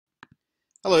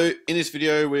Hello, in this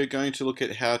video we're going to look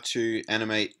at how to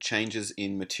animate changes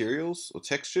in materials or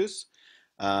textures,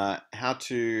 how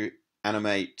to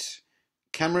animate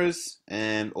cameras,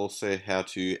 and also how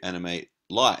to animate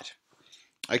light.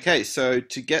 Okay, so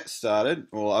to get started,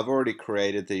 well, I've already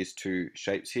created these two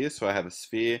shapes here. So I have a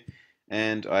sphere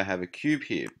and I have a cube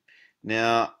here.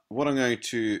 Now, what I'm going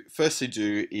to firstly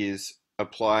do is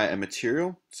apply a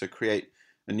material, so create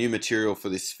a new material for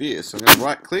this sphere. So I'm going to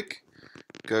right click,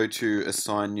 go to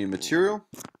assign new material,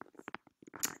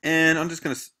 and I'm just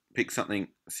going to pick something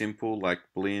simple like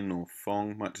Blinn or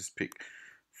Fong. Might just pick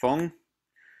Fong.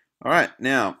 Alright,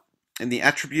 now in the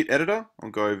attribute editor,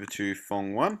 I'll go over to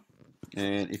Fong1,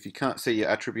 and if you can't see your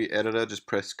attribute editor, just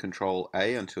press Ctrl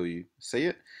A until you see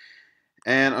it.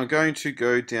 And I'm going to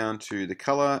go down to the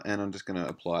color, and I'm just going to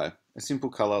apply a simple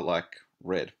color like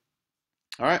red.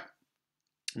 Alright,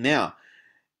 now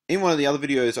in one of the other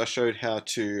videos I showed how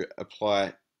to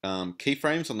apply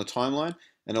keyframes on the timeline,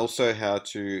 and also how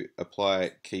to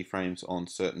apply keyframes on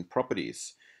certain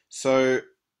properties. So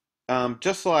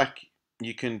just like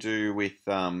you can do with,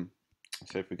 so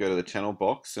if we go to the channel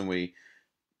box and we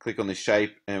click on the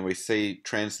shape and we see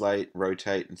translate,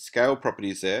 rotate, and scale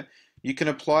properties there, you can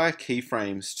apply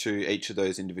keyframes to each of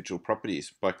those individual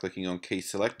properties by clicking on key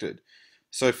selected.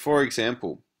 So for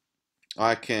example,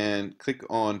 I can click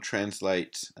on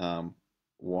translate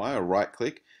Y, or right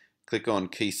click on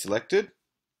key selected,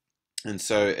 and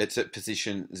so it's at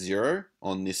position 0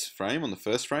 on this frame, on the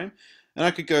first frame, and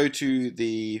I could go to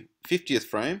the 50th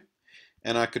frame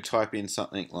and I could type in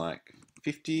something like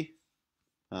 50,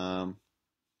 actually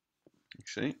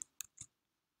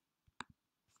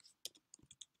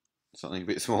something a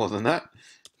bit smaller than that,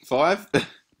 5,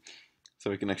 so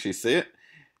we can actually see it.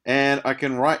 And I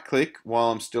can right click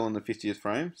while I'm still in the 50th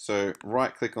frame, so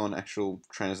right click on actual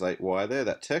translate Y there,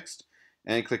 that text,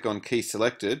 and click on key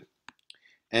selected.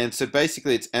 And so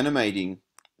basically it's animating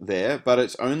there, but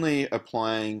it's only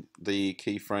applying the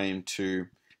keyframe to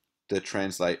the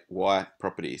translate Y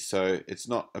property. So it's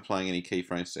not applying any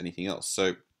keyframes to anything else.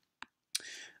 So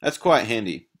that's quite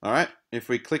handy. All right. If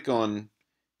we click on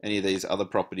any of these other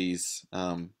properties,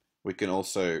 we can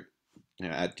also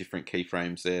add different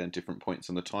keyframes there and different points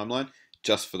on the timeline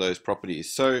just for those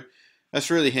properties. So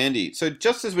that's really handy. So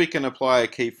just as we can apply a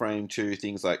keyframe to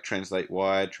things like translate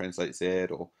Y, translate Z,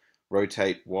 or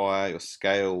rotate Y, or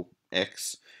scale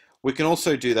X, we can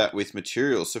also do that with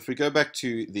materials. So if we go back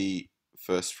to the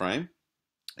first frame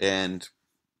and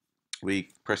we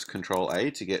press Ctrl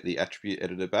A to get the attribute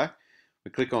editor back,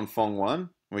 we click on Fong1, and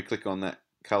we click on that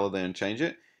color there and change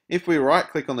it. If we right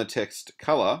click on the text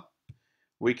color,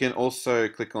 we can also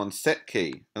click on set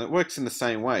key, and it works in the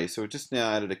same way. So we've just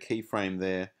now added a keyframe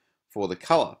there for the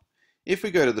color. If we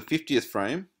go to the 50th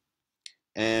frame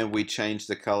and we change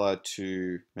the color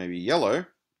to maybe yellow,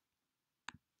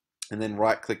 and then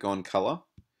right click on color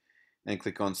and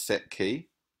click on set key,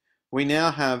 we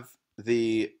now have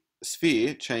the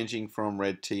sphere changing from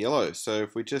red to yellow. So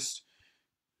if we just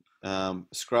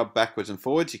scrub backwards and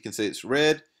forwards, you can see it's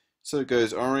red, so it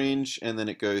goes orange, and then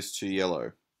it goes to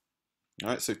yellow. All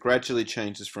right, so it gradually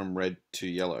changes from red to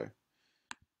yellow.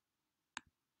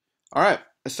 All right,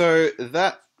 so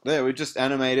there we just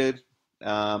animated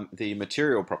the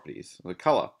material properties, the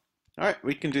color. All right,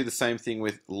 we can do the same thing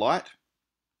with light.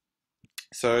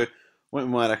 So what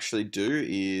we might actually do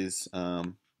is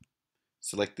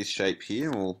select this shape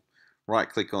here, and we'll right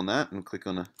click on that and click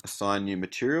on assign new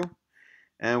material,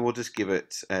 and we'll just give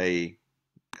it a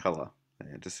color,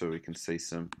 just so we can see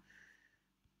some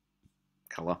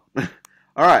color.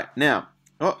 All right, now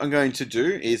what I'm going to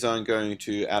do is I'm going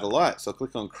to add a light. So I'll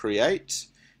click on create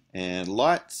and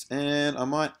lights, and I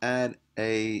might add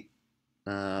a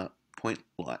point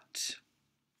light.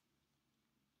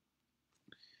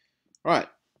 Right,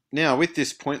 now with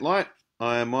this point light,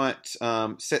 I might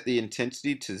set the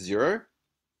intensity to 0,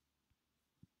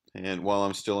 and while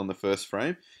I'm still in the first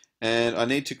frame, and I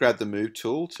need to grab the move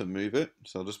tool to move it,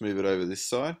 so I'll just move it over this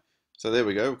side. So there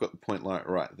we go, we've got the point light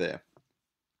right there.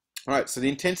 All right, so the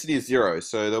intensity is 0,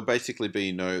 so there'll basically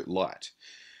be no light.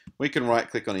 We can right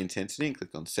click on intensity and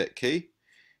click on set key,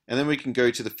 and then we can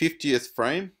go to the 50th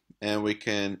frame and we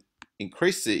can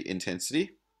increase the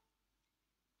intensity,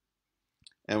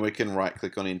 and we can right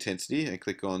click on intensity and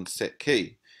click on set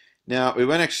key. Now we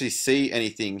won't actually see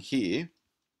anything here.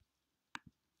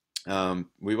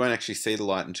 We won't actually see the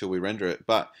light until we render it,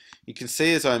 but you can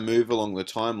see as I move along the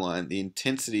timeline, the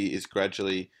intensity is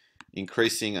gradually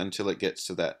increasing until it gets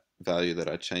to that value that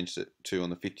I changed it to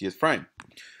on the 50th frame.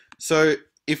 So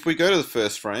if we go to the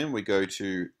first frame, we go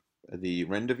to the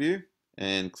render view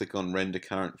and click on render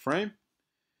current frame.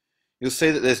 you'll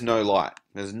see that there's no light.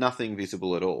 There's nothing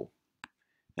visible at all.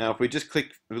 Now, if we just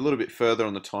click a little bit further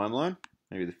on the timeline,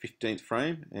 maybe the 15th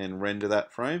frame, and render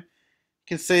that frame, you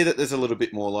can see that there's a little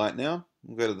bit more light now.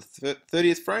 We'll go to the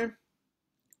 30th frame,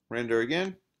 render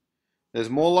again. There's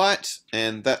more light,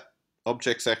 and that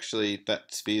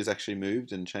sphere's actually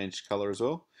moved and changed color as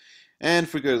well. And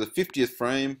if we go to the 50th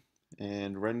frame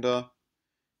and render,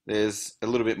 there's a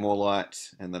little bit more light,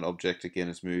 and that object again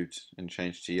has moved and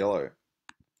changed to yellow.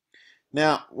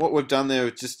 Now, what we've done there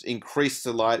is just increase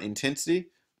the light intensity,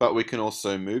 but we can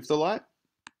also move the light.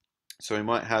 So we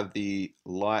might have the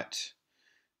light,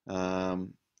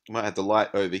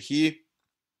 over here,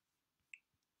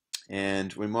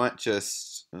 and we might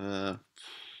just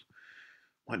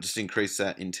increase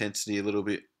that intensity a little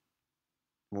bit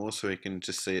more, so we can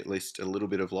just see at least a little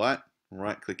bit of light.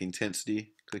 Right-click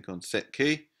intensity, click on Set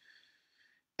Key,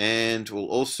 and we'll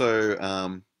also,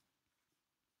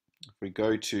 if we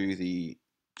go to the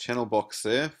channel box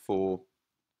there for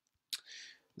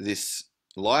this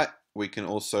light, we can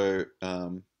also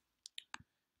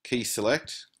key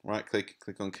select, right click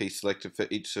on key selector for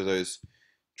each of those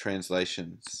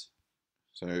translations.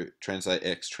 So translate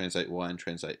X, translate Y, and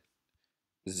translate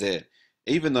Z,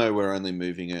 even though we're only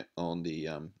moving it on the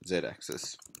Z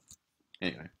axis.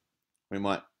 Anyway, we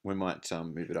might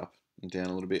move it up and down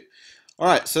a little bit. All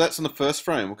right, so that's on the first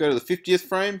frame. We'll go to the 50th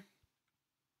frame,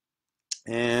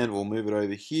 and we'll move it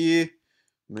over here,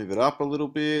 move it up a little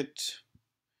bit,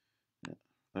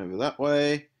 over that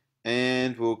way,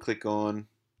 and we'll click on,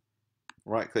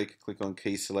 right-click, click on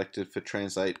key selected for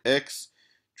translate X,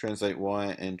 translate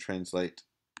Y, and translate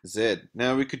Z.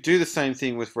 Now we could do the same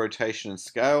thing with rotation and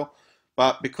scale,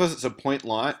 but because it's a point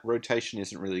light, rotation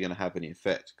isn't really going to have any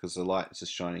effect because the light is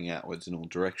just shining outwards in all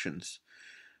directions.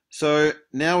 So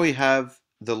now we have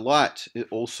the light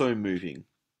also moving.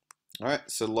 All right,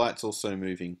 so the light's also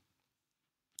moving.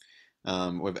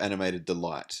 We've animated the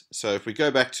light. So if we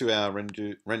go back to our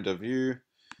render view,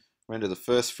 render the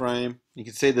first frame, you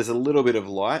can see there's a little bit of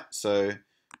light. So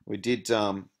we did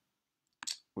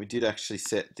actually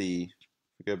set the,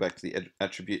 if we go back to the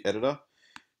attribute editor,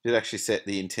 we did actually set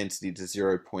the intensity to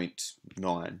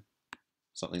 0.9,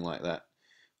 something like that,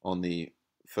 on the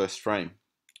first frame.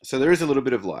 So there is a little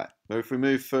bit of light. But if we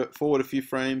move forward a few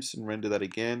frames and render that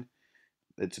again,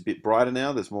 it's a bit brighter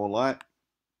now, there's more light.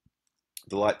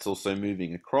 The light's also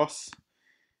moving across.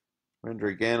 Render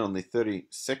again on the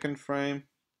 32nd frame.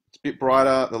 It's a bit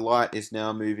brighter. The light is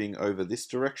now moving over this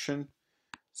direction.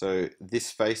 So this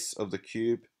face of the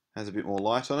cube has a bit more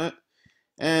light on it.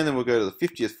 And then we'll go to the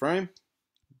 50th frame.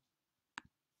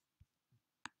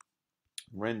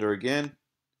 Render again.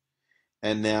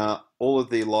 And now all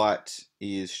of the light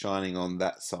is shining on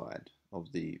that side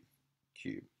of the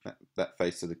cube, that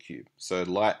face of the cube. So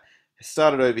light has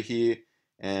started over here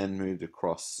and moved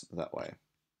across that way.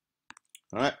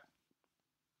 All right.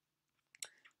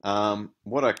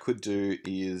 What I could do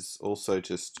is also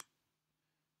just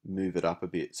move it up a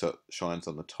bit so it shines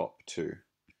on the top too.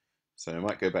 So I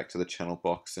might go back to the channel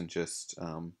box and just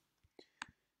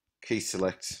key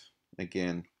select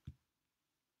again.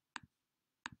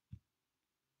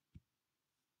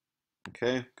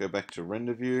 Okay, go back to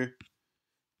render view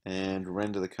and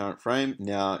render the current frame.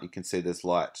 Now you can see there's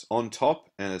light on top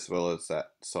and as well as that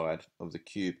side of the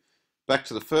cube. Back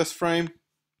to the first frame.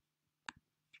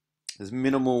 There's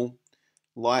minimal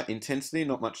light intensity,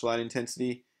 not much light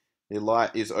intensity. The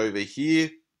light is over here,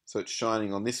 so it's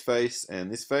shining on this face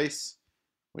and this face.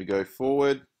 We go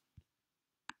forward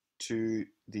to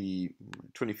the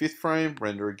 25th frame,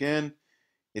 render again.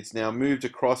 It's now moved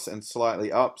across and slightly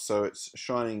up, so it's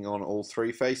shining on all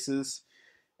three faces.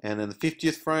 And then the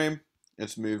 50th frame,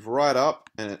 it's moved right up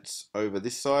and it's over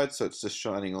this side, so it's just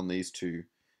shining on these two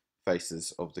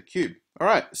faces of the cube. All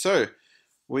right, so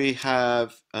we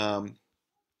have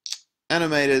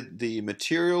animated the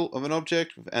material of an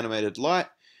object with animated light.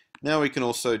 Now we can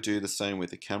also do the same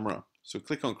with the camera. So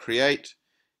click on Create,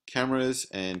 Cameras,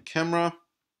 and Camera.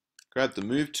 Grab the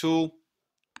Move tool.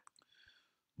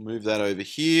 Move that over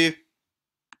here.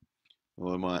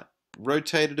 Or I might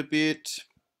rotate it a bit.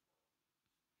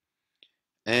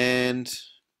 And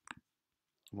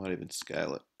I might even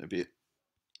scale it a bit.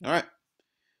 All right.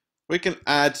 We can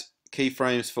add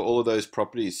keyframes for all of those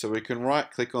properties. So we can right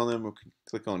click on them. We can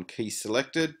click on Key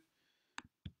Selected.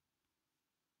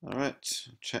 All right.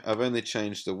 I've only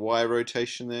changed the Y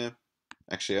rotation there.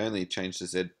 Actually, I only changed the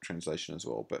Z translation as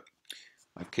well, but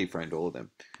I've keyframed all of them.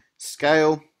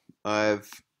 Scale, I've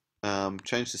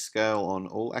changed the scale on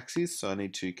all axes, so I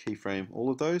need to keyframe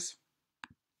all of those.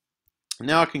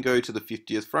 Now I can go to the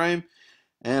 50th frame,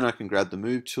 and I can grab the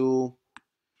Move tool,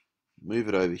 move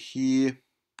it over here,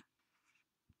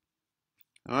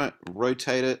 All right,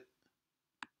 rotate it,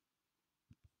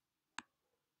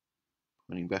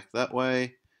 pointing back that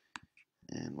way,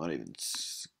 and might even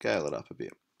scale it up a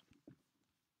bit.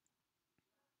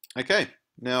 Okay,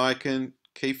 now I can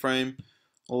keyframe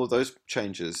all of those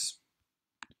changes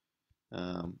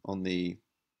on the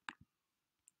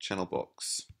channel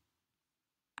box.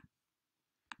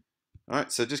 All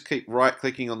right, so just keep right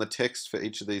clicking on the text for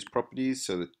each of these properties.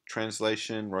 So the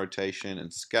translation, rotation,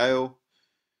 and scale.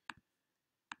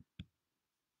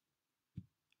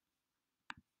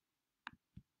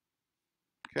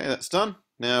 Okay, that's done.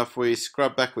 Now if we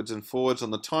scrub backwards and forwards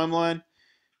on the timeline,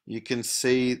 you can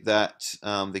see that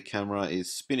the camera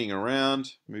is spinning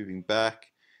around, moving back,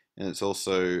 and it's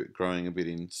also growing a bit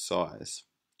in size.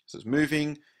 So it's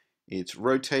moving, it's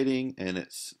rotating, and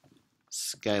it's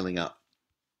scaling up.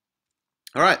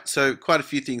 All right, so quite a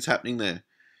few things happening there.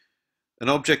 An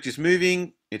object is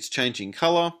moving, it's changing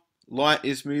color, light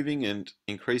is moving and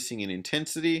increasing in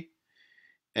intensity,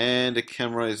 and a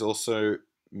camera is also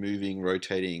moving,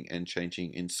 rotating, and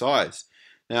changing in size.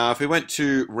 Now, if we went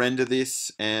to render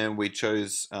this and we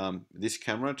chose this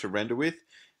camera to render with,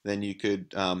 then you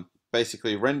could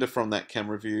basically render from that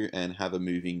camera view and have a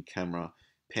moving camera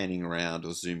panning around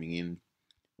or zooming in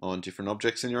on different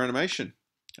objects in your animation.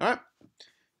 All right,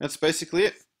 that's basically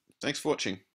it. Thanks for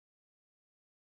watching.